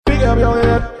Pick up your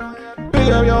head, pick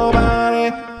up your body.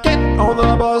 Get on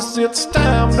the bus, it's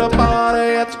time to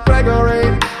party. It's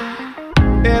Gregory.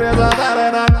 It is a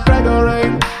Saturday night, Gregory.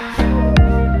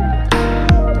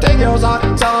 Take your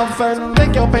socks off and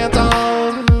take your pants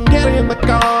on. Get in the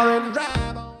car and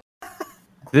drive on.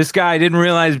 This guy didn't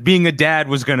realize being a dad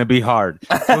was going to be hard.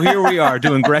 So here we are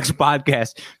doing Greg's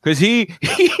podcast because he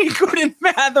couldn't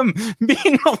fathom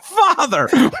being a father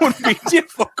would be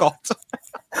difficult.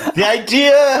 The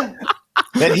idea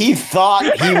that he thought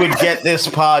he would get this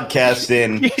podcast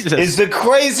in is the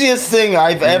craziest thing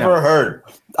I've ever heard.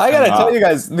 I gotta tell you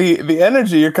guys, the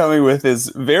energy you're coming with is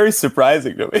very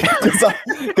surprising to me.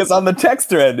 Because on the text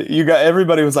thread,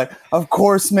 everybody was like, "Of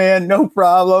course, man, no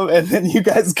problem," and then you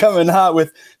guys coming hot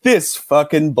with this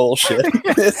fucking bullshit.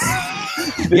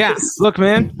 Yeah, look,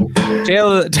 man.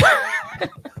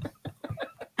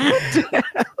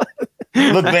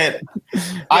 Look, man.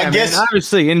 I guess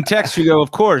obviously in text you go,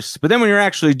 "Of course," but then when you're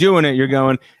actually doing it, you're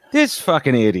going, "This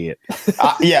fucking idiot."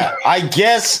 Yeah, I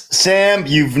guess, Sam,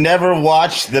 you've never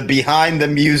watched the behind the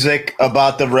music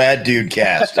about the Rad Dude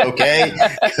cast, okay?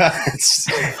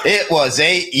 It was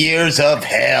 8 years of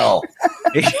hell.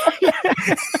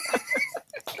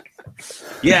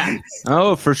 Yeah.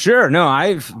 Oh, for sure. No,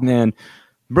 a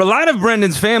lot of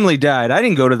Brendan's family died. I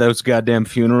didn't go to those goddamn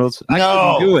funerals. I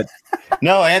couldn't do it.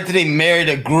 No, Anthony married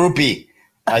a groupie.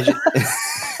 I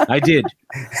did.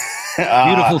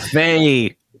 Beautiful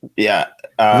Faye. Yeah.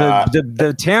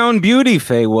 The town beauty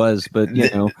Faye was, but you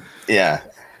know. Yeah.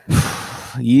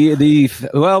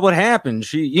 Well, what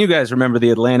happened? You guys remember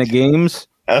the Atlanta games?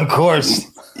 Of course.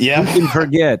 Yeah. You can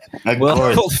forget. Of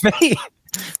course.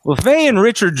 Faye and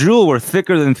Richard Jewell were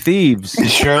thicker than thieves.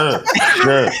 Sure.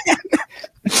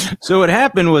 So what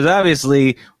happened was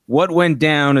obviously what went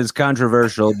down is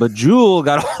controversial, but Jewell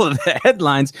got all of the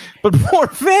headlines, but poor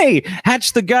Faye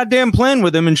hatched the goddamn plan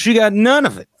with him and she got none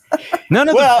of it. None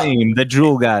of the fame that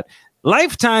Jewell got.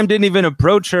 Lifetime didn't even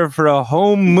approach her for a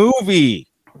home movie.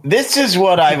 This is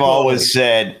what I've always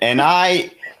said, and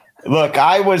I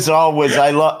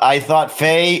thought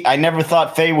Faye. I never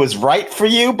thought Faye was right for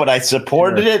you, but I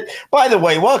supported it. By the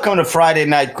way, welcome to Friday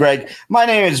Night, Greg. My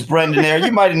name is Brendan Ayer.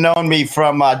 You might have known me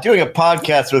from doing a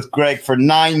podcast with Greg for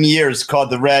 9 years called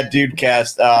the Rad Dude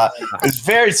Cast. It was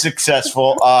very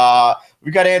successful.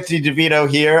 We got Anthony DeVito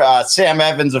here. Sam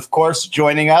Evans, of course,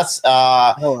 joining us.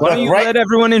 Why don't you let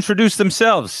everyone introduce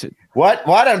themselves? What?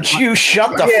 Why don't you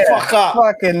shut the fuck up?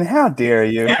 Fucking, how dare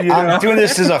you? I'm doing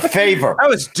this as a favor. That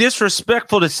was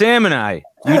disrespectful to Sam and I.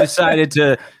 You decided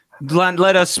to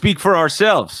let us speak for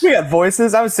ourselves. We got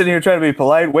voices. I was sitting here trying to be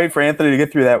polite, wait for Anthony to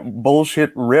get through that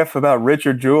bullshit riff about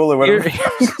Richard Jewell or whatever.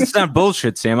 It's not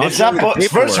bullshit, Sam. It's not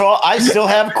first of all, I still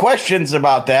have questions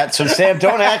about that, so Sam,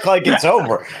 don't act like it's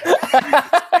over.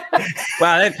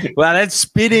 Wow, that's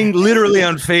spitting literally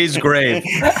on Faye's grave.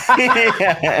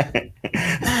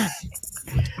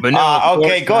 But no,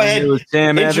 okay, go ahead.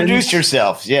 Sam Introduce Evans.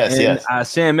 yourself. Yes.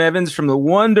 Sam Evans from the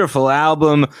wonderful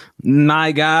album,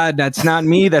 My God, That's Not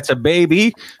Me, That's a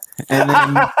Baby. And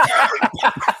then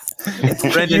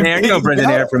Brendan Ayer, Brendan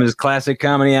Ayer from his classic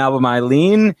comedy album,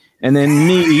 Eileen. And then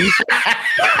me.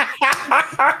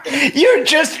 You're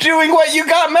just doing what you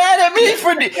got mad at me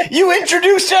for. You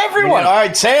introduced everyone. Yeah. All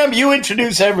right, Sam, you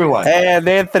introduce everyone. And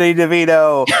Anthony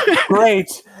DeVito.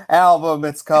 Great album.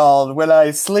 It's called When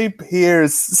I Sleep,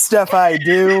 Here's Stuff I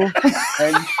Do.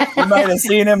 And you might have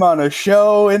seen him on a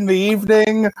show in the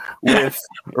evening with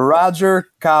Roger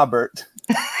Cobbert.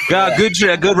 God,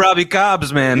 good Robbie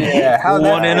Cobbs, man. Yeah,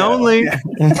 one and only.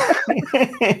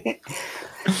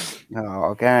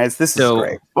 Oh, guys, this is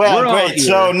great. Well, great.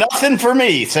 So nothing for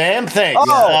me, Sam. Thanks.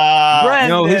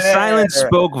 No, his silence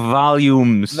spoke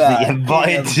volumes.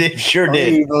 It sure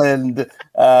did. Cleveland.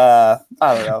 I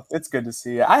don't know. It's good to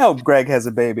see you. I hope Greg has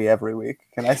a baby every week.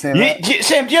 Can I say that?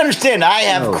 Sam, do you understand? I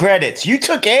have credits. You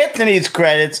took Anthony's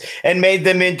credits and made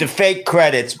them into fake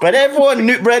credits, but everyone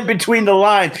read between the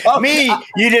lines. Me,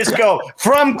 you just go,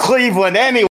 from Cleveland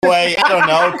anyway. I don't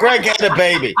know. Greg had a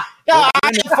baby. No,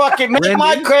 I fucking make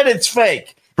my credits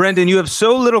fake. Brendan, you have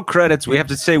so little credits, we have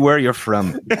to say where you're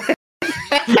from.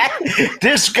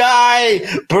 This guy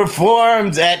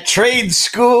performs at trade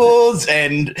schools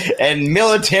and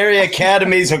military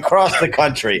academies across the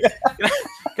country.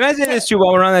 Can I say this too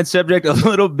while we're on that subject a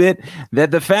little bit?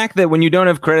 That the fact that when you don't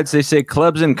have credits, they say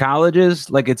clubs and colleges,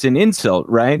 like it's an insult,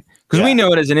 right? Because we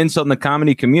know it as an insult in the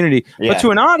comedy community. But to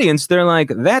an audience, they're like,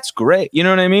 that's great. You know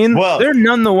what I mean? Well, they're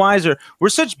none the wiser. We're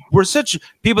such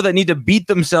people that need to beat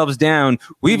themselves down.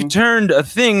 We've turned a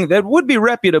thing that would be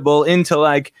reputable into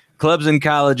like clubs and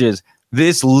colleges.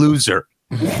 This loser.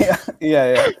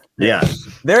 Yeah. Yeah.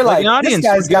 They're like, the audience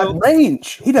this guy's would go- got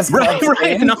range. He doesn't Right.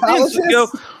 in An audience would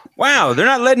colleges. go, wow, they're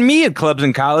not letting me at clubs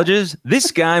and colleges.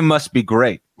 This guy must be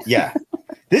great. Yeah.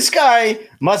 This guy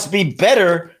must be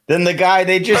better than the guy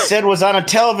they just said was on a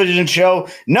television show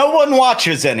no one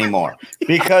watches anymore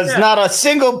because not a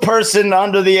single person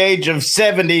under the age of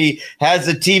 70 has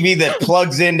a TV that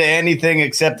plugs into anything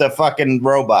except a fucking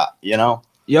robot, you know?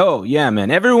 Yo, yeah,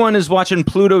 man. Everyone is watching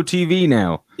Pluto TV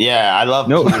now. Yeah, I love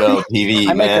No. Pluto TV,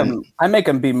 I make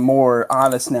them be more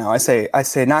honest now. I say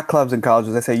not clubs and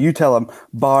colleges. I say you tell them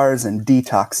bars and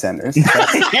detox centers.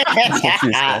 That's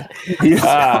what you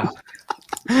say.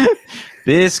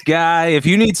 This guy, if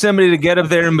you need somebody to get up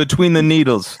there in between the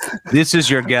needles, this is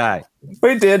your guy.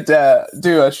 We did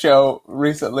do a show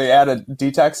recently at a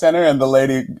detox center, and the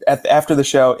lady after the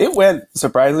show, it went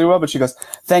surprisingly well. But she goes,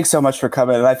 "Thanks so much for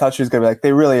coming." And I thought she was gonna be like,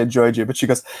 "They really enjoyed you," but she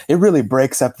goes, "It really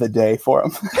breaks up the day for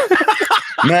them."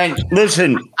 Man,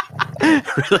 listen,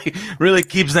 really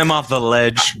keeps them off the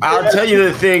ledge. I'll tell you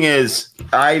the thing is,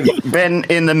 I've been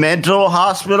in the mental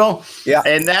hospital, Yeah.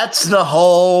 and that's the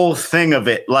whole thing of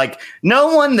it. Like,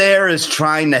 no one there is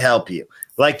trying to help you.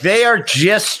 Like, they are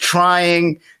just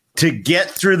trying to get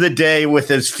through the day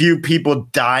with as few people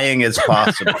dying as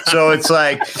possible. So it's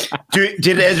like,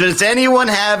 does anyone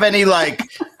have any like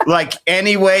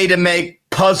any way to make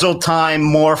puzzle time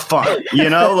more fun? You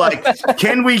know, like,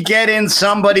 can we get in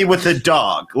somebody with a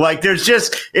dog? Like,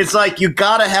 it's like you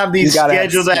got to have these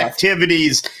scheduled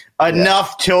activities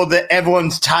enough till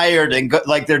everyone's tired and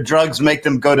like their drugs make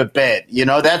them go to bed. You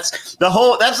know, that's the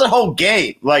whole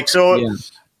game. Like, so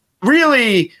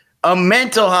really, a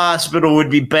mental hospital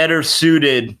would be better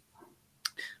suited.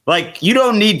 Like, you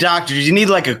don't need doctors. You need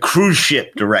like a cruise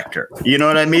ship director. You know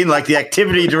what I mean? Like the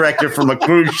activity director from a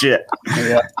cruise ship.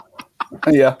 Yeah.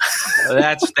 Yeah.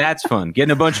 That's fun.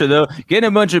 Getting a bunch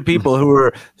of people who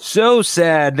were so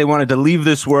sad they wanted to leave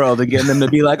this world and getting them to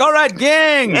be like, all right,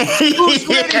 gang, who's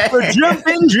ready for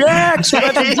jumping jacks? We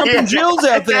got some jumping Jills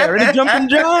out there and a jumping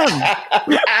John.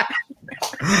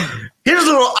 Here's a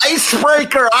little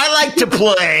icebreaker I like to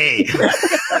play.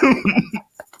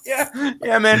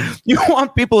 Yeah, man. You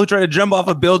want people who try to jump off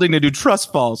a building to do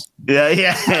trust falls.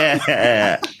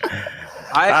 Yeah.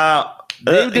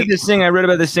 They did this thing. I read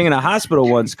about this thing in a hospital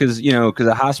once because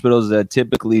a hospital is a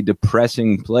typically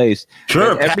depressing place.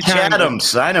 Sure, every Patch time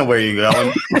Adams. I know where you're going.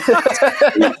 what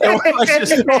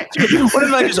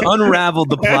if I just unraveled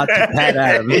the plot to Pat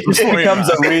Adams? It just becomes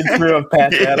a read through of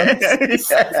Pat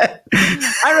Adams.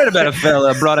 I read about a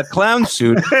fella brought a clown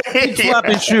suit,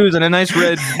 floppy shoes, and a nice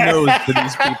red nose to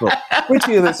these people. Wait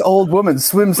till this old woman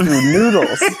swims through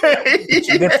noodles.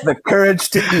 She gets the courage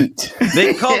to eat.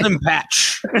 They called him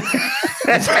Patch.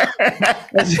 And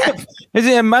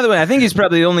by the way, I think he's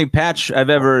probably the only Patch I've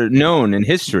ever known in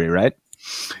history, right?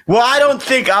 Well,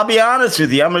 I'll be honest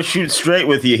with you. I'm going to shoot straight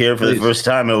with you here for the first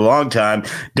time in a long time.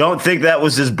 Don't think that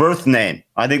was his birth name.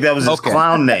 I think that was his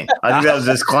clown name. I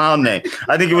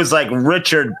think it was like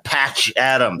Richard Patch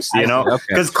Adams, you know?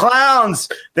 Because clowns,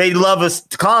 they love us.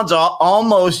 Clowns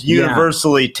almost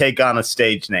universally take on a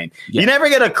stage name. Yeah. You never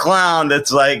get a clown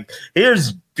that's like,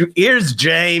 here's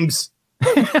James.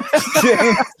 That's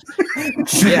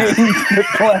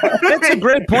a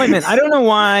great point, man. I don't know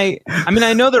why. I mean,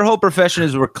 I know their whole profession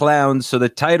is we're clowns, so the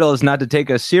title is not to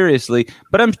take us seriously.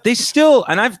 But they still,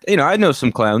 and I know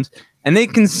some clowns, and they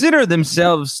consider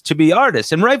themselves to be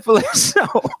artists, and rightfully so.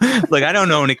 Like, I don't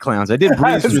know any clowns. I did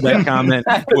breeze through that comment.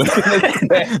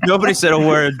 Nobody said a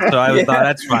word, so I thought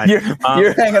that's fine.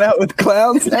 You're hanging out with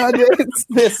clowns nowadays?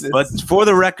 But for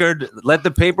the record, let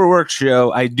the paperwork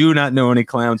show, I do not know any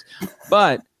clowns.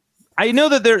 But I know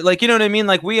that they're like, you know what I mean?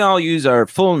 Like, we all use our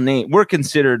full name. We're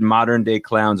considered modern day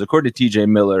clowns, according to TJ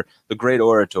Miller, the great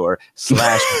orator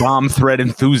 / bomb threat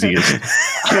enthusiast.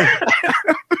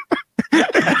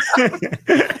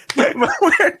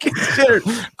 We're considered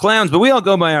clowns, but we all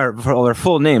go by our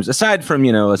full names, aside from,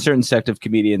 a certain sect of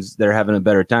comedians that are having a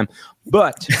better time.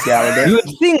 But you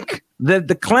would think that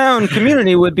the clown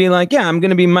community would be like, yeah, I'm going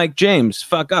to be Mike James.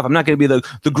 Fuck off. I'm not going to be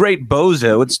the great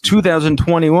bozo. It's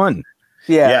 2021.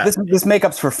 Yeah. This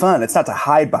makeup's for fun. It's not to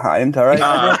hide behind, all right?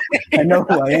 I know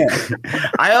who I am.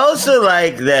 I also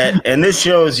like that, and this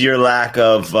shows your lack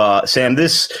of, Sam,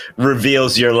 this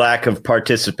reveals your lack of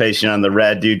participation on the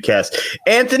Rad Dude Cast.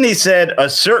 Anthony said a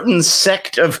certain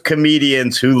sect of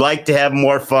comedians who like to have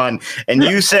more fun, and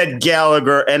you said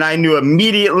Gallagher, and I knew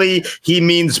immediately he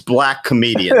means black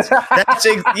comedians.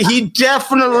 He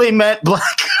definitely meant black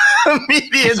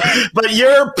comedians, but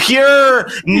your pure,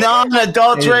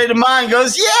 non-adulterated mind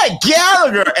goes, yeah,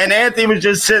 Gallagher. And Anthony was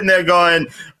just sitting there going,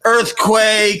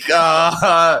 Earthquake,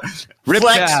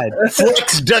 Riptide.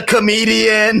 Flex the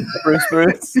comedian.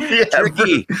 Bruce. Yeah,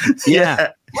 Tricky.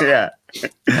 Yeah. Yeah.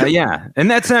 And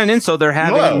that's not an insult. They're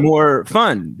having more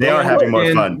fun. They are having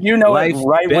more fun. You know Life it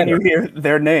right when better. you hear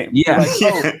their name. Yeah.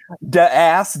 You're like, oh, the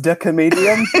ass, the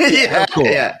comedian. Yeah, cool.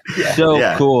 yeah. So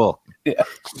Yeah. cool. Yeah.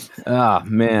 Oh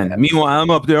man. Meanwhile,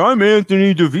 I'm up there. I'm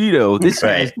Anthony DeVito. This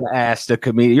Right. guy's asked a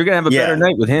comedian. You're gonna have a better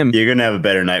night with him. You're gonna have a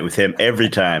better night with him every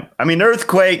time. I mean,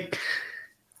 Earthquake.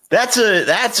 That's a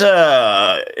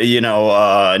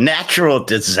natural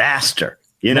disaster.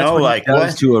 You That's know, what like he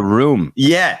does what? to a room.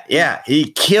 Yeah.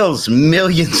 He kills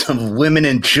millions of women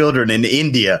and children in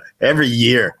India every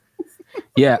year.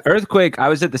 Yeah, Earthquake. I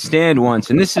was at the stand once,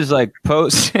 and this is like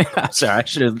post. I'm sorry,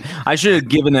 I should have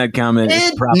given that comment.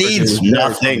 It proper needs due.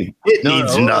 nothing. It No,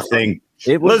 needs no. nothing.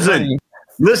 It was funny.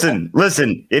 Listen.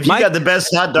 If you Mike, got the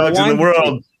best hot dogs in the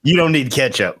world, you don't need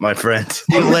ketchup, my friend.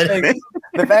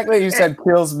 The fact that you said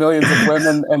kills millions of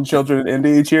women and children in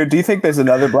India each year, do you think there's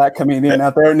another black comedian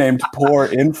out there named Poor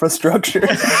Infrastructure?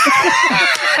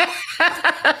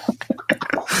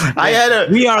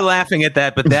 We are laughing at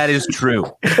that, but that is true.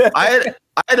 I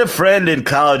had a friend in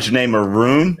college named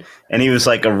Arun, and he was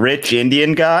like a rich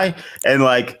Indian guy, and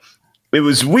like it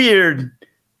was weird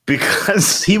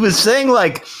because he was saying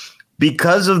like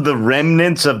because of the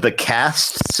remnants of the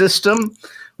caste system,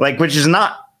 like which is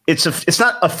not it's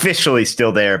not officially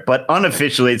still there, but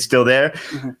unofficially it's still there.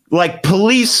 Mm-hmm. Like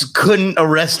police couldn't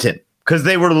arrest him because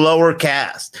they were lower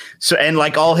caste. So and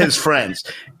like all his friends.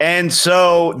 And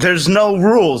so there's no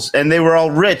rules, and they were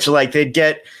all rich. Like they'd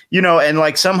get, and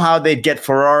like somehow they'd get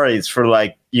Ferraris for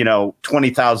like,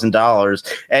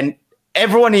 $20,000. And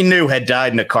everyone he knew had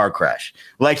died in a car crash.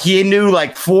 Like he knew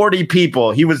like 40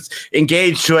 people. He was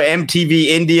engaged to an MTV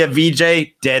India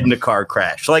VJ, dead in a car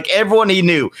crash. Like everyone he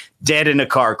knew dead in a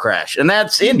car crash. And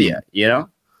that's India,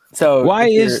 So why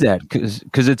is that?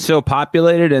 Because it's so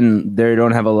populated and they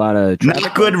don't have a lot of traffic.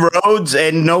 Not good roads,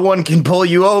 and no one can pull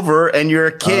you over, and you're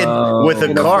a kid with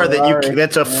a car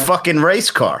that's a fucking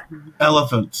race car.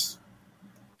 Elephants.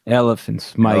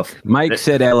 Mike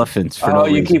said elephants. For no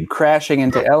you reason. keep crashing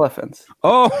into elephants.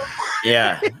 Oh,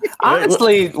 Yeah.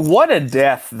 Honestly, what a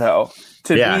death, though.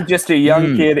 To be just a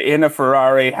young kid in a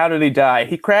Ferrari. How did he die?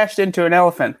 He crashed into an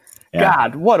elephant. Yeah.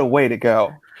 God, what a way to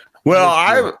go.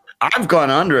 Well, I've gone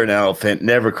under an elephant,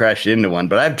 never crashed into one,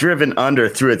 but I've driven under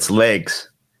through its legs.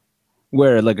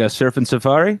 where, like a surf and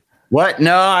safari? What?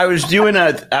 No, I was when I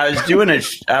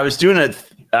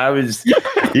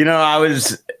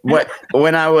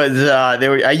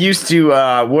used to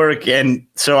work, and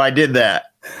so I did that.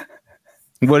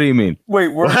 What do you mean? Wait,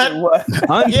 what?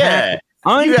 Yeah.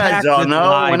 You guys all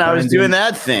know when I was doing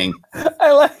that thing.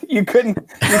 You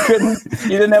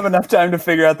didn't have enough time to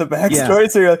figure out the backstory.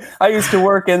 So you're like, I used to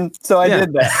work, and so I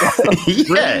did that. Yeah.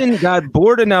 Brendan got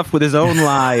bored enough with his own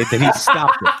lie that he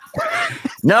stopped it.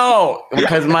 No,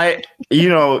 because my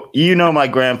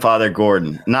grandfather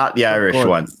Gordon, not the Irish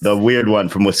one, the weird one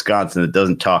from Wisconsin that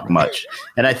doesn't talk much,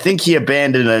 and I think he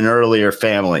abandoned an earlier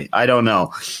family. I don't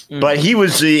know, but he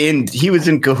was in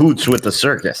cahoots with the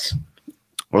circus.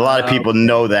 A lot of people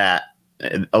know that.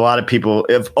 A lot of people,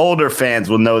 if older fans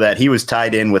will know that he was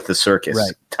tied in with the circus.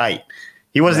 Right. Tight.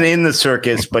 He wasn't in the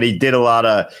circus, but he did a lot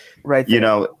of.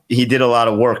 He did a lot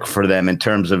of work for them in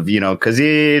terms of, because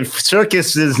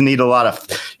circuses need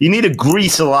you need to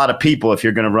grease a lot of people if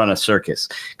you're going to run a circus.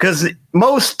 Because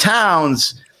most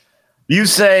towns, you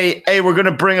say, hey, we're going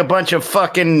to bring a bunch of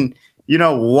fucking,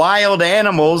 wild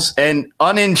animals and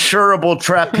uninsurable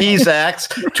trapeze acts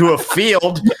to a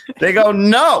field. They go,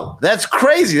 no, that's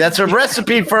crazy. That's a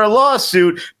recipe for a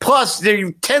lawsuit. Plus,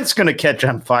 the tent's going to catch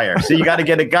on fire. So you got to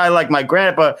get a guy like my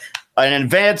grandpa, an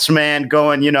advanced man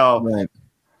going,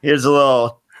 here's a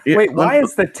little. Wait, why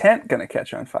is the tent going to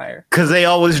catch on fire? Because they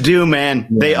always do, man.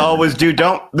 Yeah. They always do.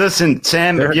 Don't listen,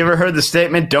 Sam. Have you ever heard the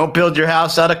statement, don't build your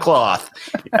house out of cloth?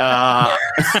 There's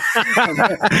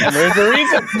a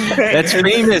reason. That's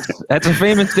famous. That's a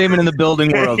famous statement in the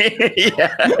building world. If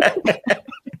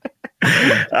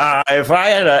I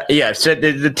had so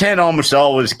the tent almost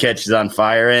always catches on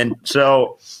fire. And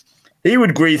so he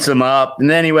would grease them up. And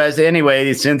then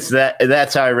anyway, since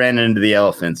that's how I ran into the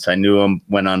elephants. I knew him,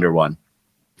 went under one.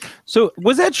 So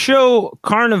was that show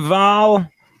Carnival? Do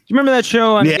you remember that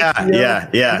show? On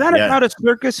HBO? Yeah. Is that about a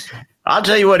circus? I'll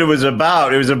tell you what it was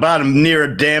about. It was about near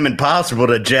a damn impossible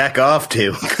to jack off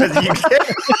to.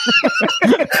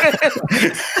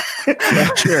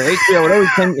 Sure, HBO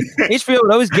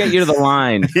would always get you to the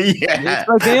line. Yeah, It's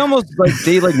like they almost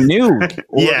they knew.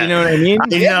 Yeah. You know what I mean? I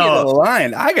Get me to know. the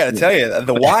line. I got to tell you,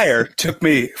 The Wire took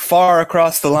me far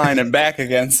across the line and back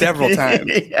again several times.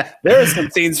 Yeah. There are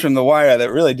some scenes from The Wire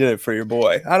that really did it for your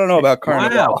boy. I don't know about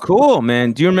Carnival. Wow, cool,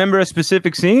 man. Do you remember a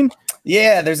specific scene?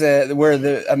 Yeah, there's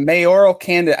a mayoral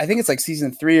candidate. I think it's like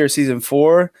season 3 or season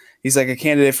 4. He's like a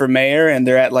candidate for mayor, and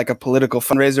they're at like a political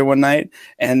fundraiser one night.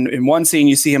 And in one scene,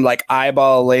 you see him like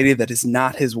eyeball a lady that is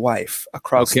not his wife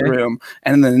across the room.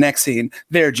 And in the next scene,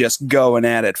 they're just going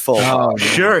at it full. Oh,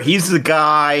 Sure, he's the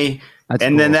guy. That's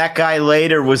and then cool. that guy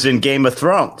later was in Game of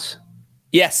Thrones.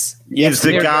 Yes. He's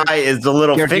the guy is the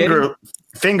little finger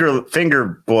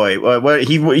boy.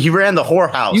 He ran the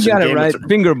whorehouse. You got in it Game of right,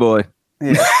 Finger Boy.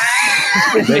 Yeah.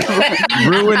 They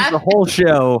ruined the whole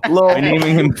show by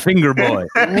naming him Finger Boy.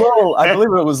 Lil, I believe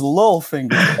it was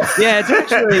Littlefinger. Yeah, it's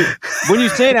actually when you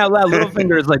say it out loud,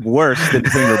 Littlefinger is like worse than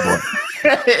Finger Boy.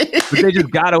 But they just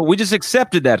we just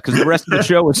accepted that because the rest of the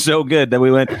show was so good that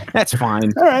we went, that's fine.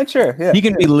 All right, sure. Yeah. He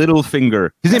can be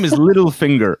Littlefinger. His name is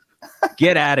Littlefinger.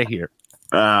 Get out of here.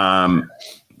 Yeah,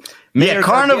 Mayor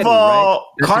Carnival. Gargetti, right?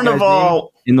 That's the guy's Carnival. name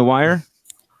in The Wire.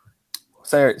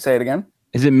 Say it again.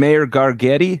 Is it Mayor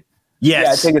Gargetti? Yes.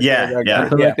 Yeah, I think it's yeah.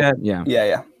 Something like that. Yeah.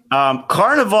 Yeah.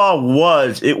 Carnival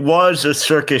was a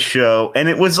circus show, and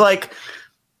it was like,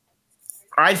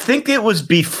 I think it was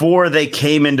before they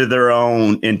came into their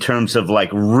own in terms of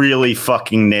like really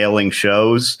fucking nailing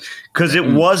shows, because it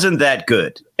wasn't that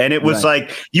good. And it was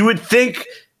like, you would think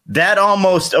that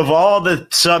almost of all the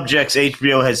subjects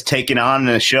HBO has taken on in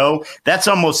a show, that's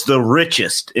almost the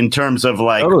richest in terms of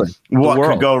like what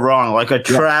could go wrong, like a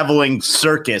traveling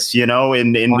circus, you know,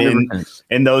 in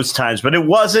those times. But it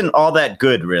wasn't all that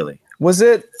good, really. Was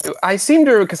it? I seem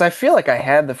to, because I feel like I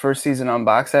had the first season on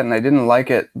box set and I didn't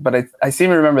like it, but I seem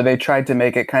to remember they tried to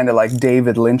make it kind of like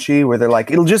David Lynchy, where they're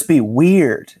like, it'll just be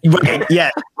weird. Right.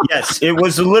 Yeah. Yes. It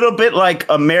was a little bit like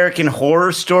American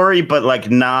Horror Story, but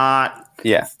like not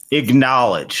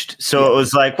acknowledged. So it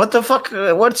was like, what the fuck?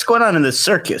 What's going on in the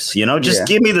circus? You know, just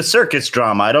give me the circus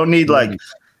drama. I don't need a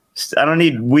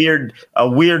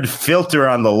weird filter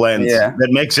on the lens that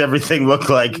makes everything look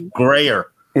like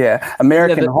grayer. Yeah,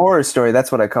 American Horror Story. That's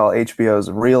what I call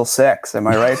HBO's Real Sex. Am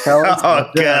I right, fellas? Oh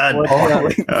God!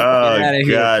 Oh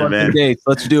God, man! Dates.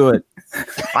 Let's do it.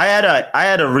 I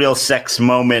had a real sex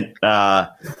moment. I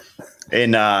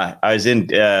was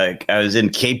in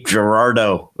Cape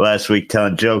Girardeau last week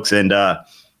telling jokes, and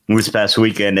this past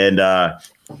weekend, and I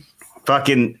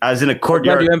was in a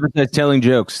courtyard. Glad you emphasize telling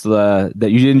jokes that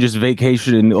you didn't just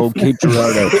vacation in old Cape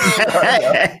Girardeau.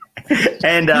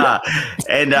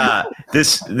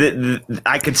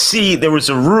 I could see there was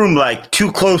a room like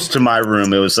too close to my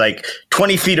room. It was like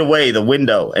 20 feet away, the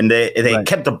window, and they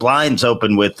kept the blinds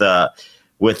open with the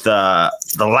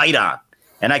light on,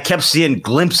 and I kept seeing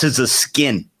glimpses of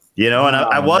skin, you know. And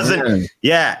I wasn't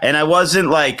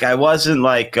like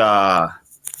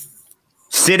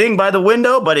sitting by the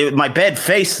window, but my bed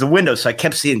faced the window, so I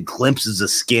kept seeing glimpses of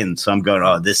skin. So I'm going,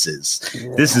 oh, this is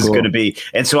going to be.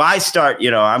 And so I start,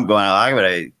 you know, I'm going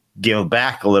to give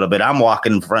back a little bit. I'm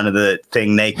walking in front of the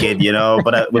thing naked, you know,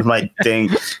 but with my thing,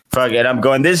 fuck it. I'm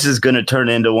going, this is going to turn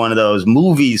into one of those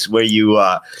movies where you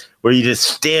just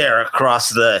stare across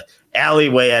the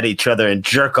alleyway at each other and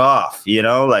jerk off, you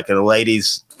know, like a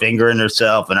lady's fingering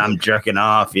herself and I'm jerking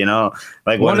off, you know,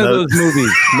 like one of those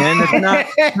movies, man.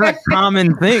 That's not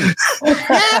common thing.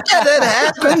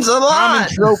 That happens a lot. Common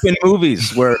trope in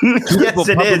movies where people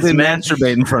publicly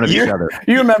masturbate in front of each other.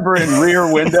 You remember in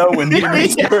Rear Window when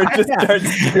just starts?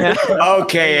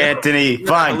 Okay, Anthony,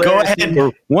 fine. Go ahead.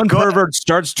 One pervert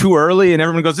starts too early, and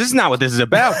everyone goes, "This is not what this is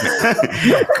about."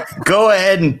 Go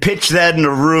ahead and pitch that in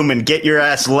a room and get your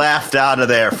ass laughed out of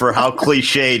there for how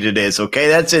cliched it is. Okay,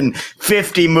 that's in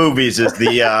 50 movies. Is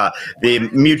the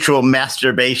mutual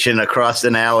masturbation across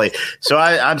an alley. So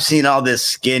I'm seeing all this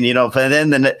skin, you know.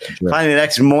 And then finally the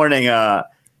next morning, the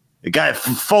guy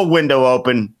full window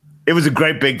open. It was a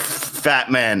great big fat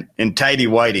man in tighty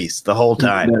whities the whole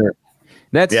time.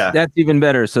 That's even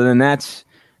better. So then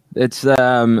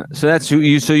so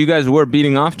you guys were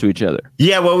beating off to each other.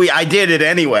 Yeah, well, I did it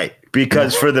anyway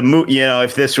because for the movie, you know,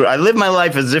 if this were, I live my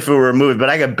life as if it were a movie, but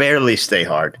I could barely stay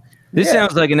hard. This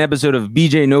sounds like an episode of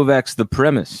BJ Novak's The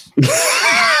Premise.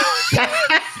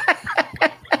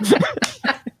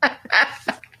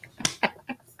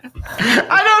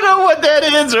 I don't know what that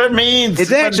is or means.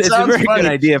 It's actually a very good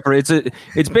idea for it's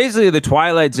basically the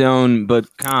Twilight Zone but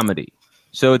comedy.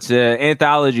 So it's an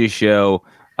anthology show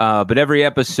But every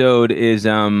episode is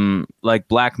like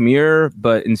Black Mirror,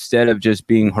 but instead of just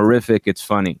being horrific, it's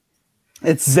funny.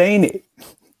 It's zany.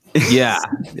 Yeah,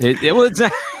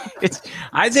 it's.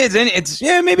 I'd say it's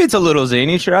zany. Maybe it's a little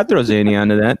zany. Sure, I'd throw zany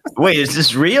onto that. Wait, is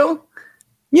this real?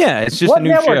 Yeah, it's just What a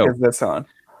new network show. is this on?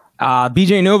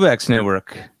 BJ Novak's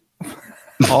network.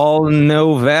 All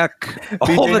Novak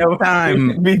all the time.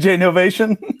 BJ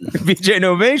Novation. BJ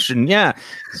Novation, yeah.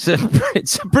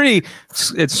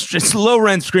 It's just low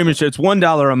rent streaming show. It's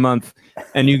 $1 a month,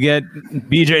 and you get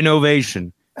BJ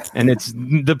Novation, and it's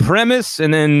the premise.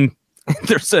 And then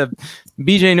there's a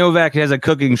BJ Novak has a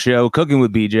cooking show, Cooking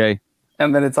with BJ,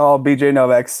 and then it's all BJ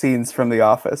Novak's scenes from The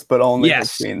Office, but only his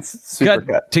scenes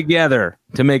cut together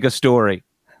to make a story.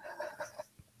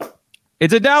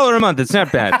 It's $1 a month. It's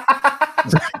not bad.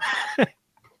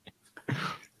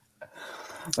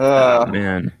 Oh,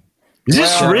 man. Is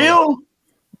this real?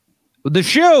 The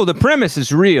show, the premise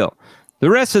is real.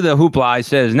 The rest of the hoopla I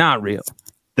said is not real.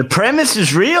 The premise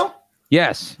is real?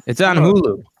 Yes, it's on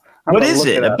Hulu. What is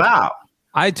it about?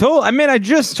 I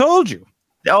just told you.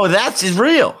 Oh, that's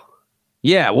real.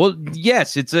 Yeah, well,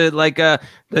 yes, it's the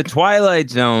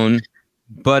Twilight Zone,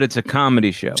 but it's a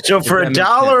comedy show. So for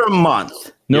 $1 a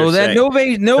month. No,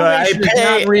 Novation is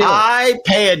not real. I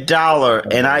pay $1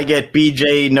 and I get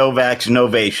BJ Novak's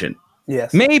Novation.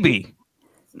 Yes. Maybe.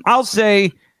 I'll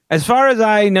say, as far as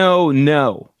I know,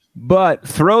 no. But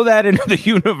throw that into the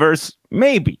universe,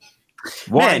 maybe.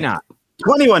 Why not?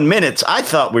 21 minutes. I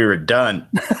thought we were done.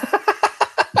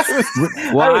 I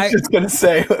was just going to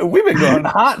say, we've been going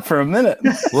hot for a minute.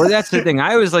 Well, that's the thing.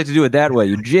 I always like to do it that way.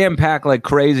 You jam pack like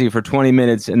crazy for 20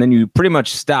 minutes, and then you pretty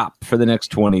much stop for the next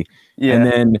 20. Yeah. And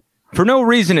then for no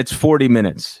reason, it's 40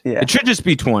 minutes. Yeah. It should just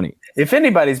be 20. If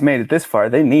anybody's made it this far,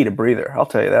 they need a breather. I'll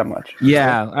tell you that much.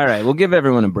 Yeah. All right. We'll give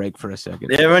everyone a break for a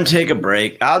second. Everyone take a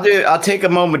break. I'll take a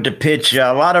moment to pitch.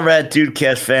 A lot of Rad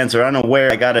Dudecast fans are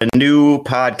unaware. I got a new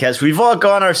podcast. We've all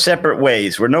gone our separate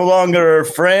ways. We're no longer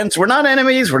friends. We're not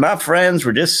enemies. We're not friends.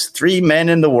 We're just three men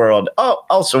in the world. Oh,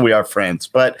 also we are friends.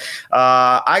 But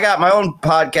I got my own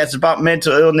podcast about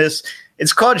mental illness.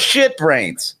 It's called Shit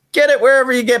Brains. Get it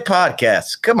wherever you get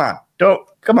podcasts. Come on.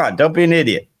 Don't be an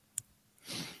idiot.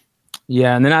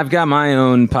 Yeah, and then I've got my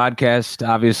own podcast,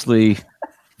 obviously,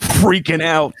 Freaking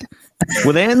Out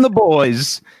with and the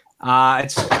boys. I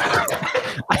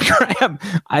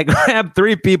grab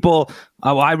three people.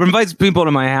 I invite people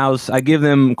to my house. I give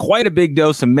them quite a big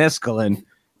dose of mescaline,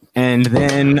 and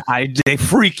then they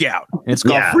freak out. It's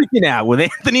called Freaking Out with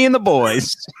Anthony and the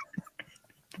boys.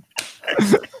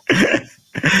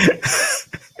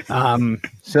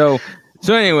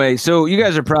 So anyway, so you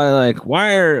guys are probably like,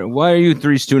 why are you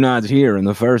three Stu-Nods here in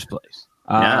the first place?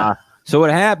 So what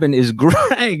happened is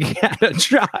Greg had a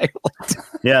child.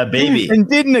 Yeah, baby. And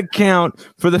didn't account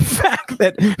for the fact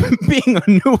that being a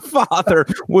new father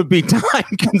would be time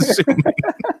consuming.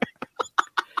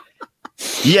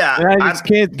 Yeah. And I just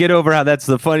can't get over how that's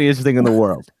the funniest thing in the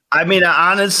world. I mean,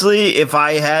 honestly, if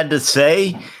I had to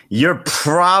say, you're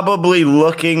probably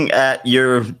looking at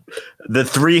the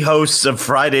three hosts of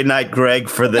Friday Night Greg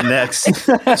for the next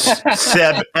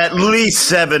at least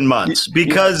 7 months,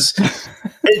 because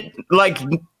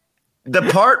the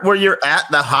part where you're at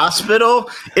the hospital,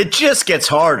 it just gets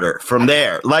harder from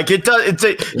there. Like it does.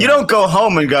 You don't go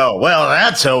home and go, well,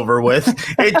 that's over with.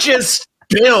 It just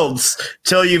builds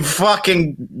till you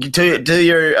fucking till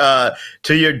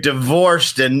you're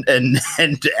divorced and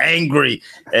angry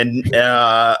and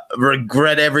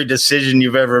regret every decision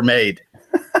you've ever made.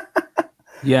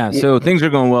 Yeah, so things are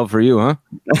going well for you, huh?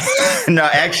 No,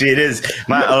 actually, it is.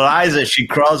 My Eliza, she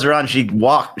crawls around,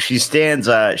 she stands,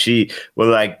 she will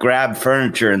like grab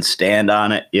furniture and stand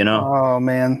on it, you know? Oh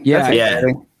man, yeah.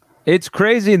 It's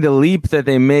crazy the leap that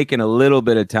they make in a little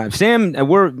bit of time. Sam,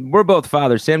 we're both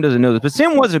fathers. Sam doesn't know this, but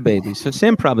Sam was a baby, so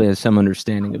Sam probably has some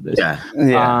understanding of this. Yeah.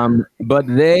 But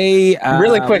they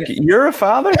really quick. You're a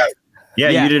father? Yeah,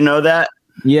 you didn't know that?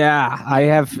 Yeah,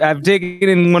 I've taken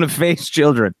in one of Faye's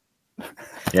children.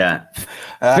 Yeah.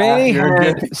 Faye you're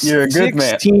had a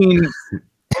good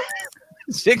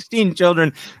 16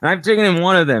 children, and I've taken in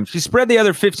one of them. She spread the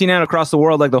other 15 out across the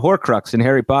world like the Horcrux in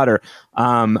Harry Potter.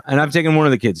 And I've taken one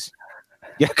of the kids.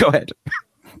 Yeah, go ahead.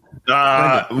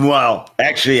 Well,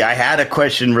 actually, I had a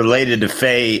question related to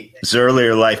Faye's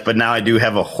earlier life, but now I do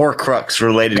have a Horcrux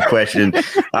related question.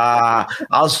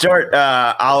 I'll start.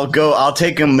 I'll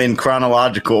take them in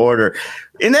chronological order.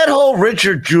 In that whole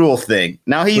Richard Jewell thing,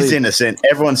 now he's innocent.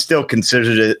 Everyone still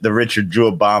considers it the Richard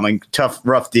Jewell bombing.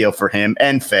 Rough deal for him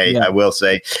and Faye, I will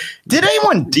say. Did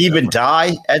anyone even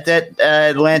die at that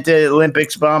Atlanta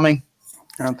Olympics bombing?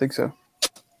 I don't think so.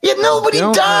 Yeah, nobody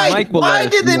died. Mike will Why let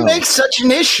us did they know. make such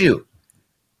an issue?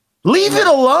 Leave it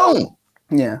alone.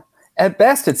 Yeah. At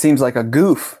best, it seems like a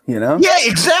goof, you know? Yeah,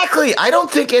 exactly. I don't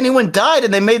think anyone died,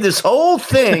 and they made this whole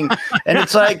thing, and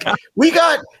it's like we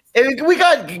got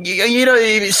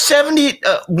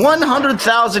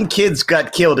 100,000 kids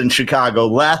got killed in Chicago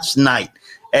last night,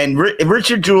 and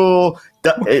Richard Jewell,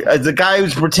 the guy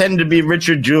who's pretending to be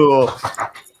Richard Jewell,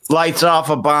 lights off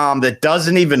a bomb that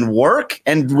doesn't even work,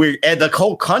 and the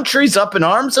whole country's up in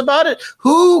arms about it.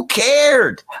 Who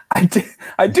cared?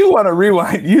 I do want to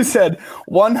rewind. You said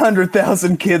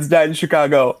 100,000 kids died in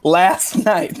Chicago last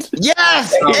night.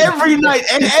 Yes, every night,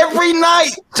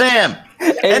 Sam,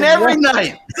 and every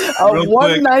night. A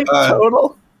one night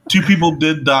total. 2 people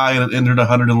did die and it injured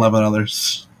 111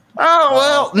 others. Oh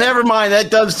well, never mind. That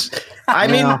does. I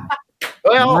mean,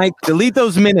 well, Mike, delete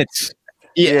those minutes.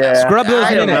 yeah, Scrub those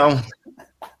I don't minutes.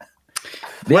 know.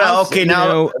 Well, okay,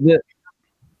 now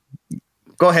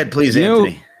go ahead, please,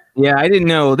 Anthony. Yeah, I didn't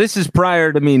know. This is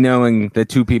prior to me knowing that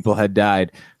 2 people had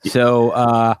died.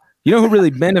 So, you know who really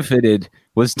benefited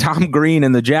was Tom Green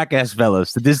and the Jackass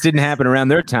fellows. That this didn't happen around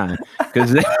their time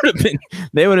because that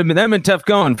would have been tough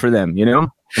going for them. You know,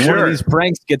 One of these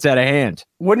pranks gets out of hand.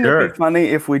 Wouldn't it be funny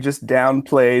if we just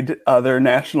downplayed other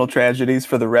national tragedies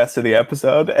for the rest of the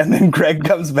episode, and then Greg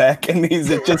comes back and he's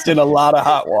just in a lot of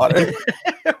hot water?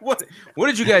 What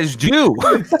did you guys do?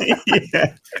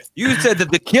 You said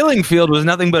that the killing field was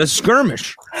nothing but a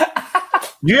skirmish.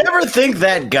 Do you ever think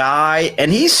that guy,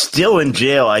 and he's still in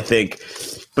jail, I think,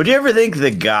 but do you ever think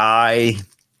the guy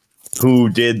who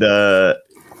did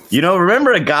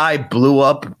remember a guy blew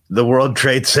up the World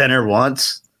Trade Center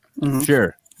once? Mm-hmm.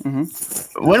 Sure.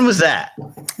 Mm-hmm. When was that?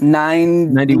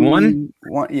 91?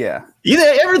 Yeah. You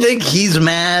ever think he's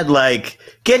mad? Like,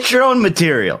 get your own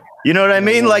material. You know what I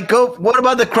mean? Like, what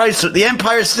about the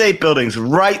Empire State Building's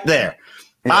right there.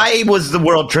 Yeah. I was the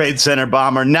World Trade Center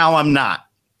bomber. Now I'm not.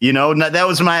 You know, that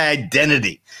was my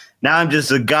identity. Now I'm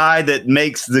just a guy that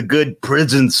makes the good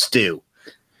prison stew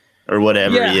or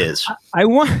whatever he is. I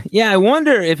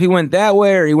wonder if he went that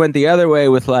way or he went the other way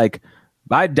with like,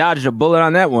 I dodged a bullet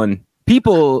on that one.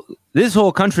 People, this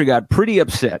whole country got pretty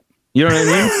upset. You know what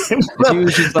I mean? He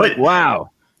was just like, wow,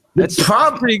 that's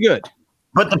pretty good.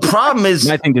 But the problem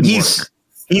is he's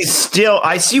still,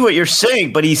 I see what you're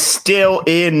saying, but he's still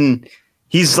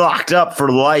he's locked up for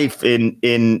life in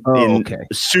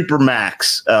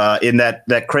Supermax, in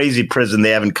that crazy prison they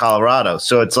have in Colorado.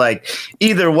 So it's like,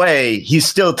 either way, he's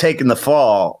still taking the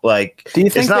fall. Like,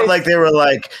 it's not like they were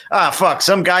like, fuck,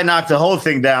 some guy knocked the whole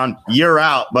thing down. You're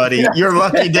out, buddy. Yeah. You're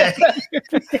lucky day.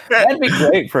 That'd be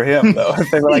great for him, though. If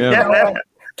they were like,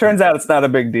 turns out it's not a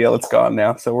big deal. It's gone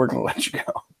now. So we're going to let you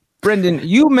go. Brendan,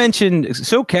 you mentioned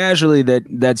so casually that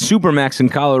Supermax in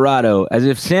Colorado, as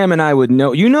if Sam and I would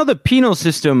know. You know the penal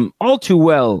system all too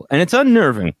well, and it's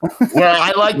unnerving. Well,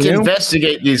 I like to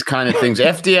investigate these kind of things.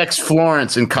 FDX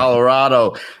Florence in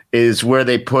Colorado is where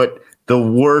they put the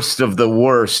worst of the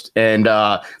worst, and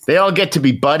they all get to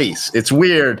be buddies. It's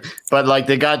weird, but like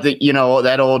they got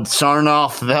that old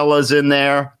Sarnoff fellas in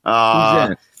there. Who's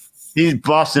that? He's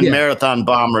Boston Marathon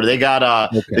bomber. They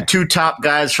got the 2 top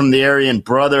guys from the Aryan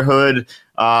Brotherhood.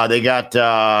 They got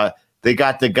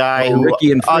the guy who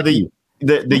Ricky and the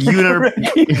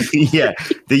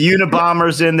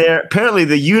Unabombers in there. Apparently,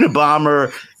 the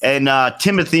Unabomber and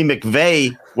Timothy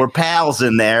McVeigh were pals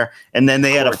in there, and then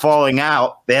they had a falling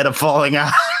out.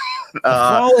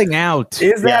 Falling out.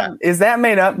 Is that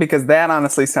made up? Because that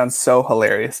honestly sounds so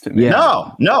hilarious to me.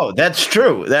 Yeah. No, that's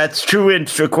true. That's true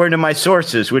according to my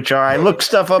sources, which are I look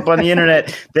stuff up on the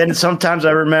internet. Then sometimes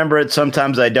I remember it,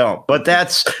 sometimes I don't. But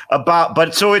it's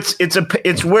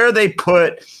where they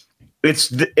put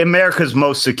America's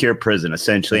most secure prison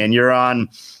essentially, and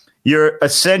you're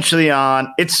essentially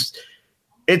on.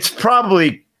 It's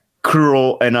probably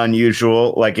cruel and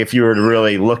unusual. Like if you were to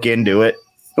really look into it.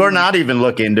 Or not even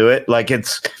look into it. Like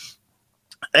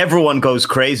everyone goes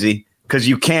crazy because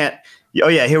you can't. Oh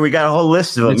yeah, here we got a whole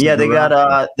list of them. Yeah, they got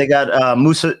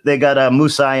Musa. They got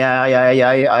Musa,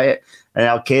 an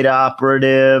Al Qaeda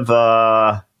operative.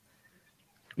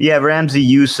 Ramzi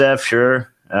Youssef,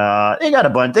 sure. They got a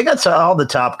bunch. They got all the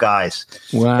top guys.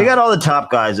 Wow. They got all the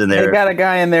top guys in there. They got a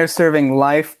guy in there serving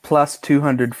life plus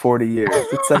 240 years.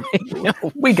 It's like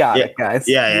we got it, guys.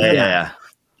 Yeah.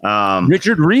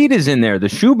 Richard Reed is in there, the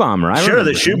shoe bomber.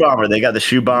 The shoe bomber. They got the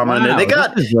shoe bomber in there. They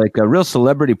got this is like a real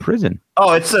celebrity prison.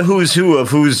 Oh, it's the who's who of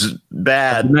who's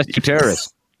bad. Domestic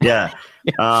terrorists. Yeah.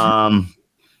 But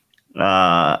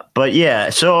yeah,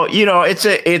 so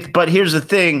but here's the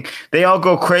thing, they all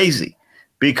go crazy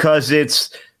because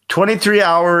it's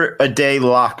 23-hour a day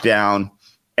lockdown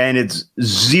and it's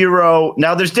zero.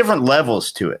 Now there's different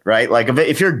levels to it, right? Like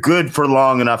if you're good for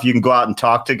long enough, you can go out and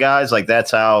talk to guys. Like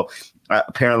that's how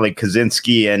apparently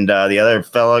Kaczynski and the other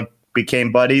fella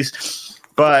became buddies.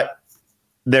 But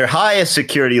their highest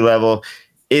security level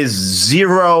is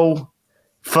zero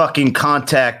fucking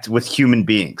contact with human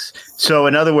beings. So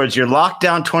in other words, you're locked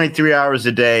down 23 hours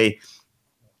a day,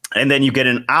 and then you get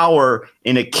an hour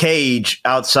in a cage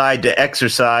outside to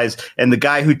exercise, and the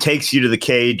guy who takes you to the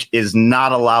cage is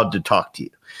not allowed to talk to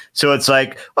you. So it's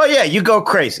like, oh yeah, you go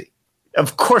crazy.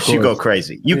 Of course you go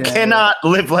crazy. You cannot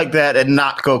live like that and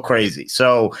not go crazy.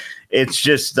 So it's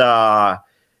just probably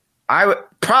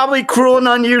cruel and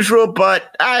unusual,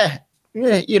 but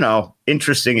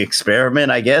interesting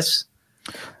experiment, I guess.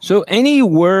 So any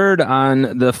word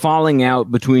on the falling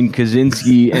out between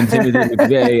Kaczynski and Timothy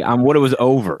McVeigh on what it was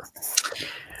over?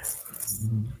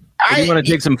 I want to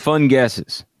take some fun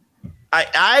guesses.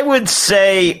 I would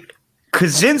say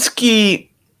Kaczynski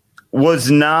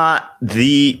was not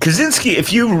the Kaczynski.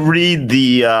 If you read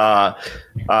the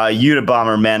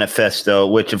Unabomber manifesto,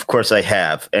 which of course I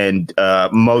have and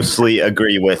mostly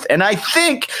agree with, and I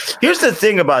think here's the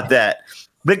thing about that.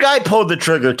 The guy pulled the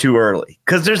trigger too early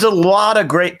because there's a lot of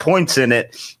great points in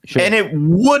it, and it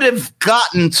would have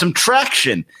gotten some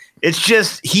traction. It's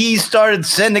just he started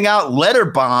sending out letter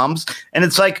bombs, and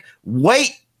it's like,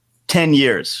 wait 10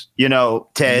 years,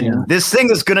 Ted. Yeah. This thing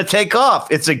is going to take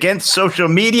off. It's against social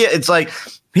media. It's like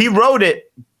he wrote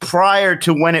it prior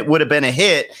to when it would have been a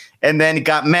hit, and then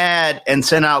got mad and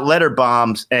sent out letter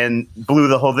bombs and blew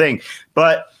the whole thing.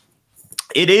 But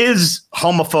it is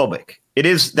homophobic.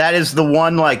 That is the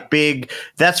one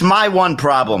that's my one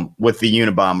problem with the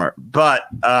Unabomber. But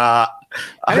that's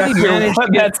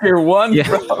your one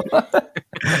problem.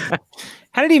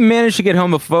 How did he manage to get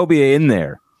homophobia in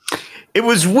there? It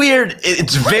was weird.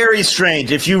 It's very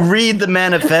strange. If you read the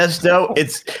manifesto,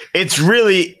 it's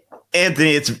really,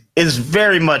 Anthony, it's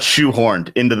very much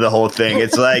shoehorned into the whole thing.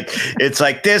 It's like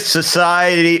this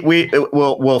society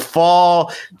will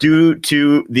fall due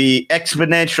to the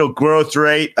exponential growth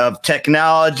rate of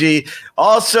technology.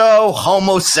 Also,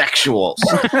 homosexuals.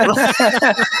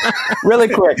 Really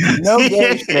quick, no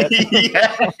gay shit.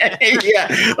 Yeah.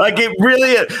 Like it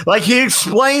really, like he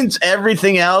explains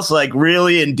everything else like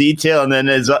really in detail, and then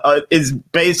is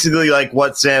basically like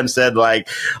what Sam said. Like,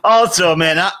 also,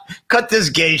 man, cut this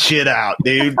gay shit out,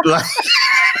 dude.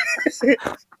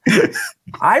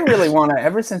 I really want to,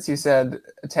 ever since you said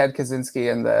Ted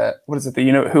Kaczynski and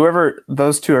whoever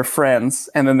those two are friends,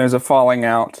 and then there's a falling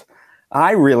out,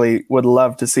 I really would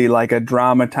love to see like a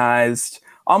dramatized,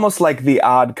 almost like The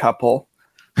Odd Couple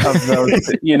of those,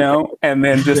 and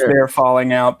then just their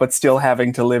falling out, but still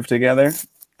having to live together.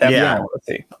 Yeah.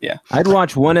 I'd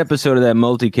watch one episode of that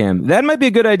multicam. That might be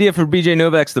a good idea for BJ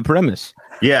Novak's The Premise.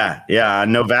 Yeah.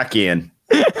 Novakian.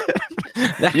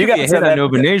 You got to send that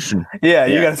Nova Nation. Yeah,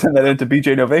 you got to send that into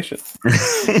BJ Novation.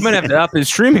 You might have to up his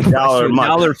streaming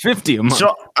 $1.50 a month.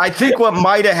 So I think what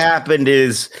might have happened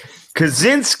is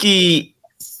Kaczynski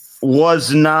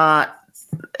was not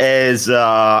as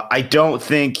I don't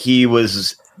think he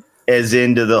was as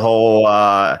into the whole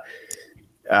white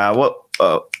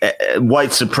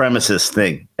supremacist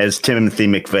thing as Timothy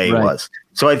McVeigh was.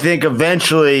 So I think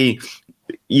eventually,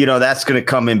 that's going to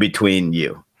come in between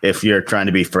you if you're trying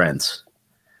to be friends.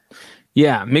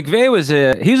 Yeah, McVeigh was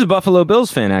a Buffalo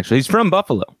Bills fan, actually. He's from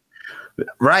Buffalo.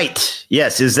 Right.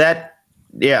 Yes. Is that?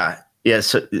 Yeah.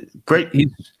 Yes. Great.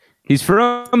 He's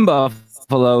from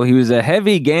Buffalo. He was a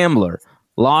heavy gambler.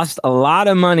 Lost a lot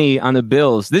of money on the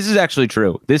Bills. This is actually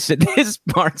true. This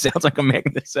part sounds like I'm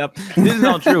making this up. This is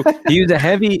all true. He was a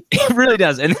heavy. It really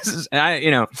does. And this is,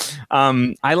 I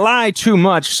lie too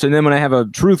much. So then when I have a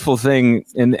truthful thing,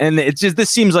 and it's just, this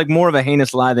seems like more of a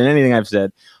heinous lie than anything I've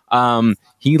said.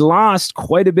 He lost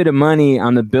quite a bit of money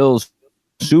on the Bills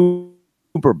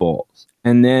Super Bowls,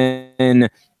 and then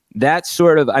that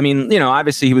sort of,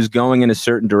 obviously he was going in a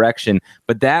certain direction,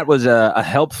 but that was a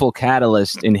helpful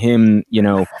catalyst in him,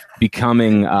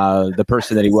 becoming the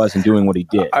person that he was and doing what he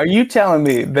did. Are you telling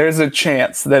me there's a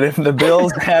chance that if the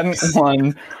Bills hadn't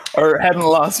won or hadn't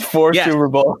lost 4 Super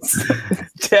Bowls,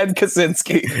 Ted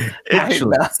Kaczynski?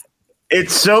 Actually,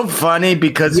 it's so funny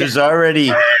because there's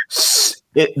already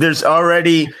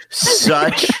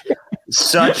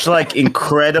such like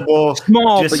incredible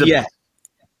small, but yeah.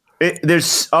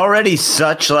 There's already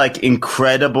such like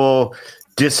incredible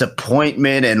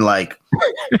disappointment and like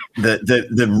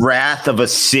the wrath of a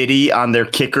city on their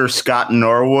kicker Scott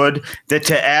Norwood, that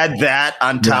to add that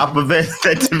on top of it,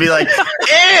 that to be like,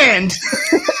 and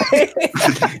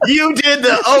you did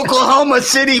the Oklahoma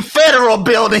City Federal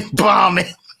Building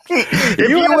bombing. If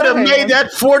you would have made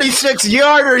that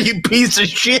 46-yarder, you piece of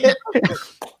shit.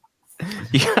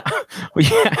 Yeah,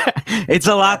 it's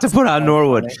a lot to put on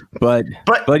Norwood, but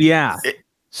yeah.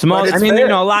 Small. But I mean,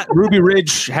 fair. a lot. Ruby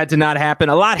Ridge had to not happen.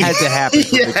 A lot had to happen.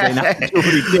 For this guy not to do what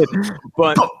he did.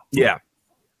 But yeah,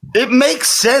 it makes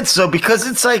sense though, because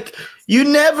it's like you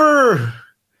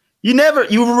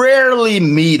rarely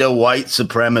meet a white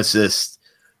supremacist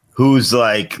who's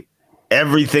like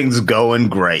everything's going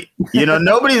great.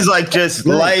 Nobody's like just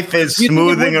life is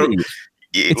smoothing.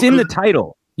 It's in the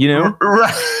title.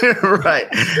 Right.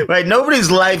 Nobody's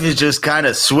life is just kind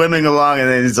of swimming along, and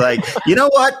then it's like, you know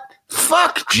what?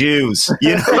 Fuck Jews,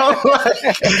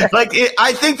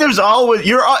 I think there's always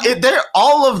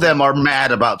all of them are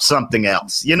mad about something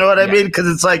else. You know what I mean? Because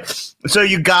it's like, so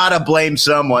you gotta blame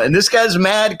someone, and this guy's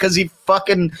mad because he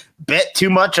fucking bet too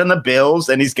much on the Bills,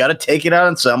 and he's got to take it out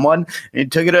on someone, and he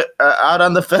took it out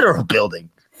on the federal building.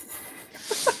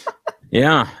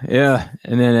 Yeah,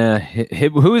 and then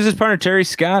who was his partner? Terry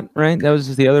Scott, right? That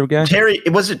was the other guy.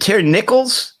 Was it Terry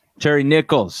Nichols? Terry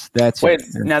Nichols. That's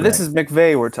now this is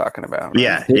McVeigh we're talking about. Right?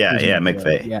 Yeah,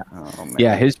 McVeigh. Yeah, Oh, man.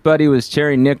 yeah. His buddy was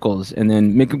Terry Nichols, and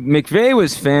then McVeigh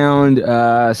was found.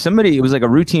 It was like a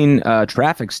routine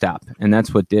traffic stop, and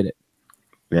that's what did it.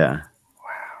 Yeah.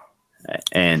 Wow.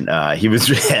 And he was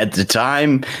at the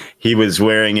time he was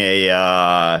wearing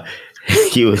a.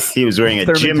 He was wearing a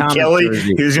Thurman Jim Thomas Kelly.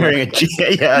 jersey. He was wearing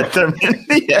Thurman.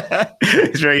 Yeah, he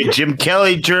was wearing a Jim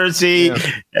Kelly jersey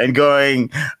and going.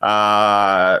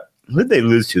 Who did they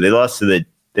lose to? They lost to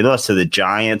the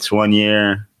Giants one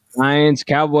year. Giants,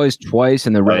 Cowboys twice,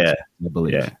 and the Reds, I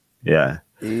believe. Yeah.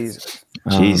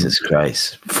 Jesus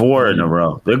Christ, 4 in a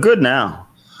row. They're good now.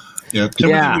 Yeah,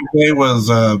 Timothy McVeigh was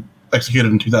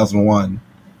executed in 2001.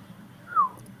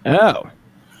 Oh,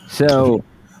 so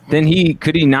then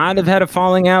could he not have had a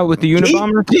falling out with the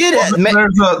Unabomber? He did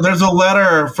it. There's a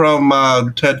letter from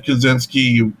Ted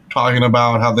Kaczynski talking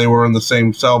about how they were in the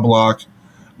same cell block,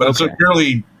 but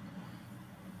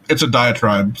it's a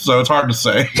diatribe, so it's hard to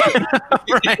say.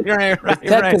 right.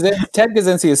 Ted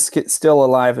Kaczynski is still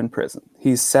alive in prison.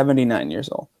 He's 79 years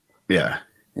old. Yeah.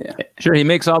 Sure, he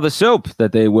makes all the soap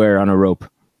that they wear on a rope.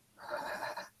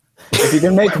 If you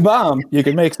can make a bomb, you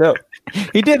can make soap.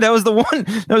 He did. That was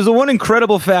the one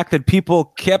incredible fact that people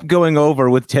kept going over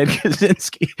with Ted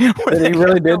Kaczynski. That he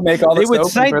really did make all the soap. They would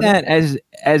cite that as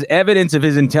evidence of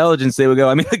his intelligence. They would go,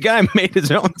 I mean, the guy made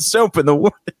his own soap in the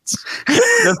woods.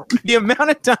 The amount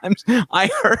of times I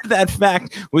heard that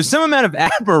fact with some amount of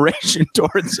admiration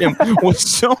towards him was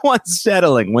so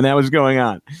unsettling when that was going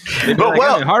on. But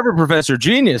Harvard professor,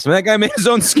 genius. I mean, that guy made his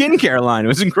own skincare line. It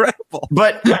was incredible.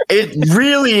 But it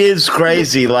really is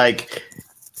crazy. Like,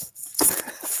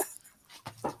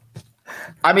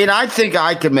 I mean, I think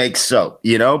I could make soap,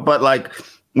 but like,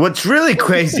 what's really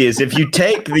crazy is if you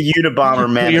take the Unabomber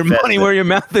manifesto. Your money where your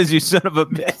mouth is, you son of a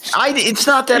bitch. It's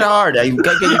not that hard. You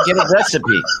get a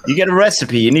recipe. You get a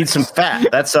recipe. You need some fat.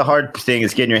 That's the hard thing,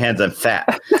 is getting your hands on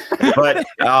fat. But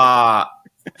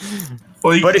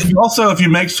if you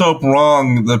make soap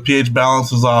wrong, the pH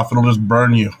balance is off. It'll just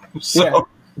burn you. So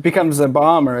it becomes a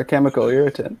bomb or a chemical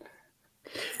irritant.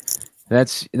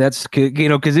 That's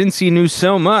Kaczynski knew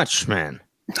so much, man.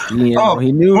 He knew.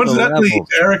 Coincidentally,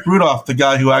 Eric Rudolph, the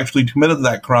guy who actually committed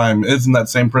that crime, is in that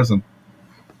same prison.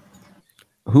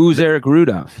 Who's Eric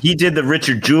Rudolph? He did the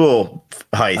Richard Jewell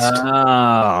heist.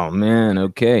 Oh man,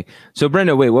 okay. So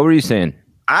Brenda, wait, what were you saying?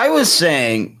 I was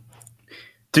saying,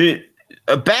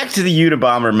 back to the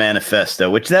Unabomber manifesto,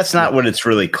 which that's not what it's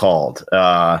really called,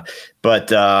 but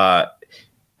What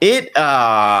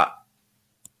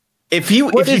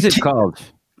is it called?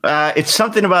 It's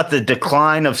something about the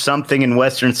decline of something in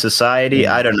Western society.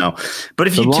 Yeah. I don't know, but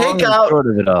if The you long take and out short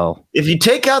of it all, if you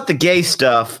take out the gay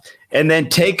stuff and then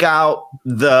take out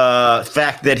the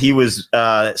fact that he was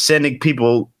sending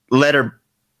people letter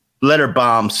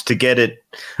bombs to get it,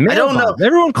 I don't know.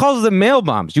 Everyone calls them mail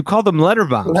bombs. You call them letter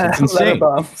bombs. It's insane. Letter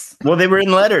bombs. Well, they were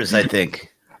in letters, I think.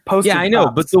 Postage Yeah, I know,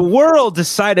 bombs. but the world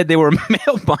decided they were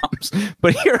mail bombs.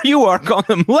 But here you are calling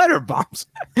them letter bombs,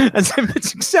 as if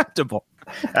it's acceptable.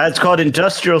 It's called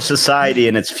Industrial Society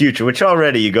and Its Future, which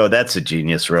already you go, that's a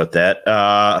genius wrote that.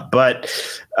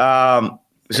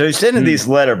 So he's sending these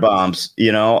letter bombs,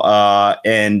 but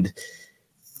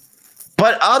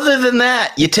other than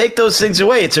that, you take those things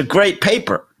away. It's a great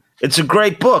paper. It's a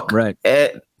great book. Right.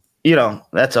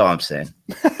 That's all I'm saying.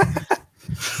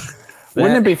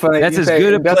 Wouldn't it be funny? That's You as say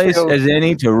good a place industrial- as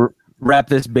any to wrap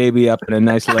this baby up in a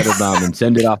nice letter bomb and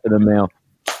send it off to the mail.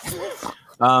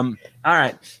 All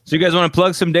right. So you guys want to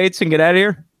plug some dates and get out of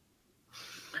here?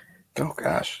 Oh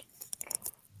gosh.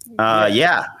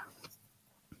 Yeah.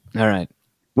 All right.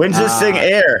 When's this thing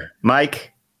air,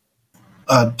 Mike?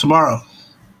 Tomorrow.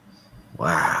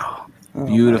 Wow.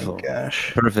 Beautiful. Oh my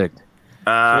gosh. Perfect.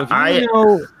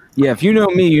 If you know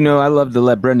me, you know I love to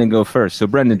let Brendan go first. So,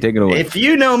 Brendan, take it away. If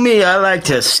you know me, I like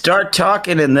to start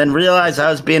talking and then realize I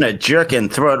was being a jerk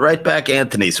and throw it right back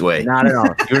Anthony's way. Not at all.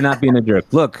 You're not being a jerk.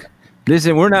 Look,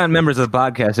 listen, we're not members of the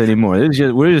podcast anymore.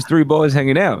 We're just three boys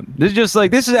hanging out. This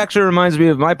actually reminds me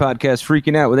of my podcast,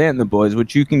 Freaking Out with Ant and the Boys,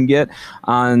 which you can get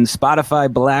on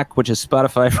Spotify Black, which is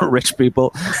Spotify for rich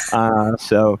people.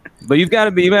 But you got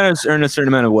to earn a certain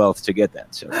amount of wealth to get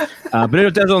that. So, but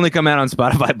it does only come out on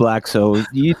Spotify Black, so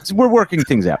we're working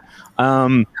things out.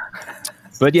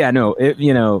 But yeah,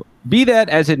 no, be that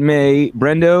as it may,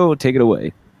 Brendo, take it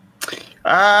away.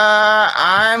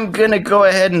 I'm gonna go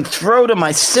ahead and throw to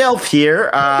myself here.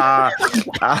 I'll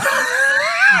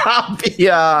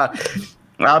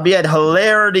be at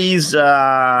Hilarities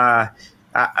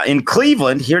in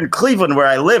Cleveland, here in Cleveland where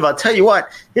I live. I'll tell you what,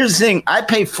 here's the thing. I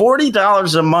pay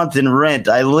 $40 a month in rent.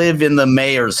 I live in the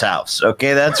mayor's house.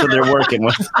 Okay, that's what they're working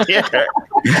with here.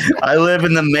 I live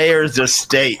in the mayor's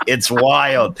estate. It's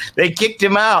wild. They kicked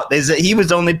him out. They said he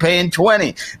was only paying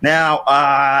 $20. Now,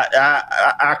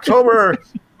 October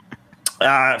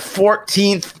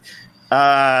 14th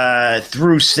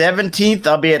through 17th,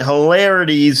 I'll be at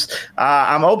Hilarities.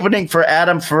 I'm opening for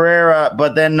Adam Ferrara,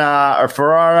 but then or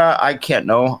Ferrara, I can't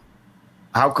know.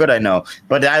 How could I know?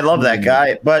 But I love that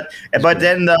guy. But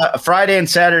then the Friday and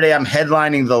Saturday, I'm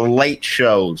headlining the late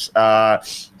shows.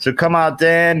 So come out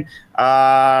then,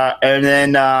 and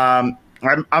then I'm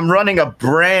running a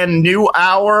brand new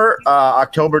hour,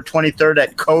 October 23rd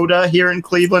at Coda here in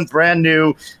Cleveland. Brand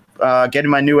new,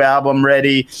 getting my new album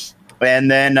ready.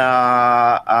 And then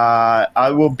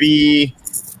I will be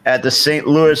at the St.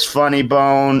 Louis Funny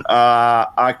Bone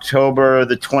October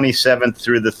the 27th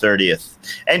through the 30th.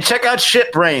 And check out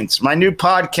Shit Brains, my new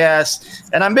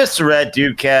podcast. And I miss the Red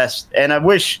Dude Cast. And I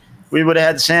wish we would have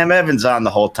had Sam Evans on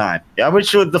the whole time. I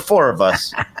wish it was the four of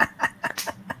us.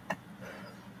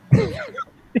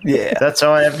 Yeah. That's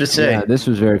all I have to say. Yeah, this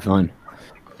was very fun.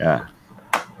 Yeah.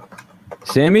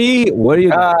 Sammy, what do you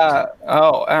got?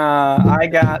 I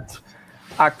got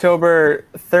October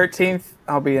 13th,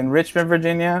 I'll be in Richmond,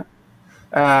 Virginia,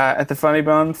 at the Funny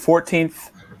Bone.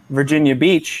 14th, Virginia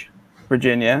Beach,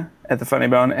 Virginia, at the Funny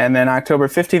Bone. And then October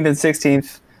 15th and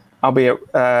 16th, I'll be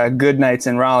at Good Nights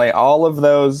in Raleigh. All of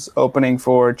those opening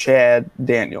for Chad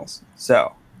Daniels.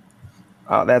 So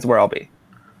that's where I'll be.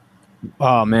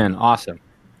 Oh, man, awesome.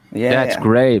 Yeah, That's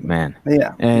great, man.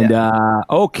 Yeah. And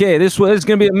okay, this is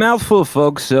going to be a mouthful,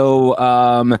 folks.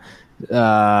 So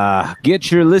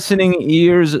get your listening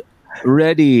ears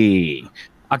ready.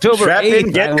 October Strap 8th.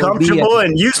 in, get comfortable,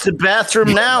 and use the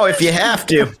bathroom now if you have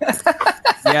to.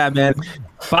 Yeah, man.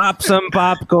 Pop some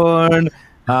popcorn.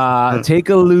 Take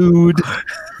a lewd.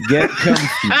 Get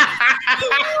comfy.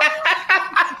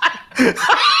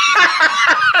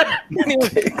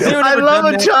 I love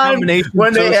a time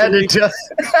when they had to tell.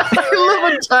 I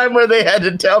love a time where they had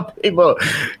to tell people,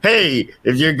 "Hey,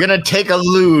 if you're gonna take a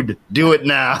lewd, do it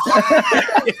now."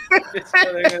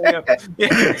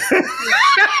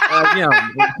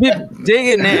 Dig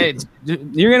it.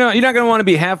 You're not gonna want to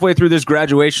be halfway through this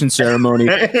graduation ceremony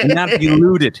and not be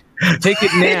lewded. Take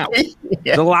it now.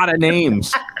 There's a lot of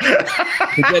names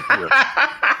to get through.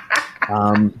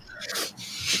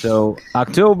 So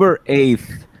October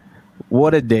 8th,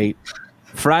 what a date.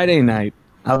 Friday night,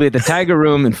 I'll be at the Tiger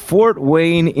Room in Fort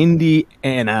Wayne,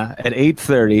 Indiana at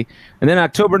 8:30. And then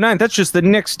October 9th, that's just the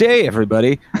next day,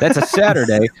 everybody. That's a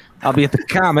Saturday. I'll be at the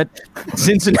Comet,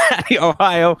 Cincinnati,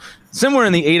 Ohio, somewhere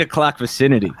in the 8 o'clock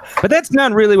vicinity. But that's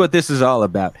not really what this is all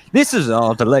about. This is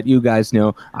all to let you guys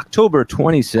know, October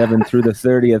 27th through the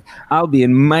 30th, I'll be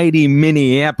in mighty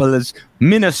Minneapolis,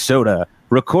 Minnesota,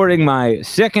 recording my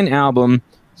second album,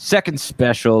 second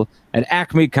special at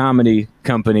Acme Comedy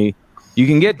Company. You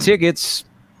can get tickets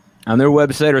on their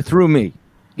website or through me.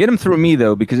 Get them through me,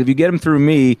 though, because if you get them through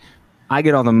me, I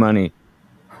get all the money.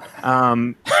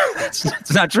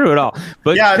 It's not true at all.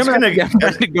 But yeah,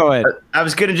 go ahead. I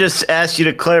was going to just ask you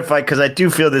to clarify, because I do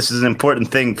feel this is an important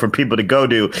thing for people to go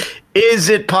to. Is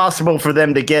it possible for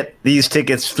them to get these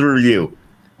tickets through you?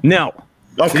 No.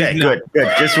 Okay, No. Good.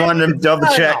 Just wanted to double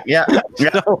check. Yeah,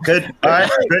 good. All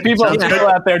right, good. People Sounds good.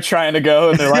 out there trying to go,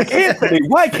 and they're like, Anthony,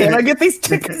 why can't I get these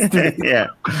tickets? Yeah.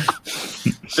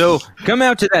 So come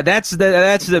out to that. That's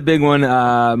the big one.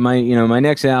 My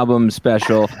next album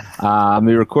special. I'll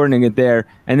be recording it there,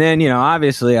 and then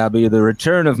obviously I'll be the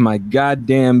return of my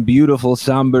goddamn beautiful,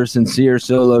 somber, sincere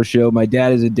solo show. My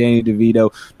dad is a Danny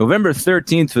DeVito. November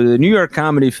 13th for the New York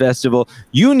Comedy Festival,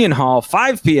 Union Hall,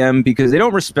 5 p.m. because they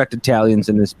don't respect Italians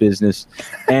in this business.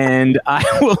 And I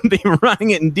will be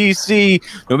running it in DC,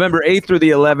 November 8th through the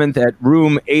 11th at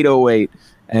Room 808.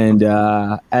 And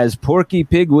as Porky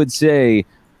Pig would say,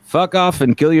 fuck off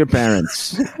and kill your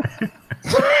parents.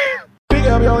 Pick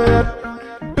up your head,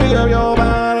 pick up your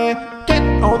body, get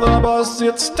on the bus,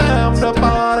 it's time to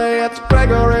party. It's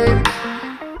Gregory,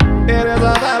 it is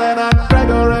a Saturday night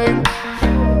Gregory.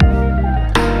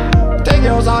 Take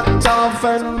your socks off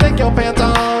and take your pants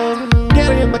on,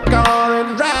 get in the car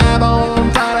and drive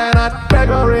on Friday night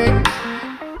Gregory.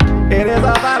 It is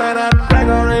a Saturday night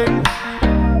Gregory.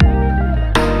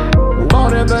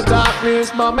 In the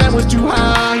darkness, my man was too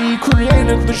high. He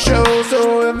created the show,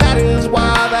 so that is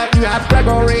why that you have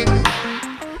Gregory.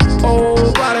 Oh,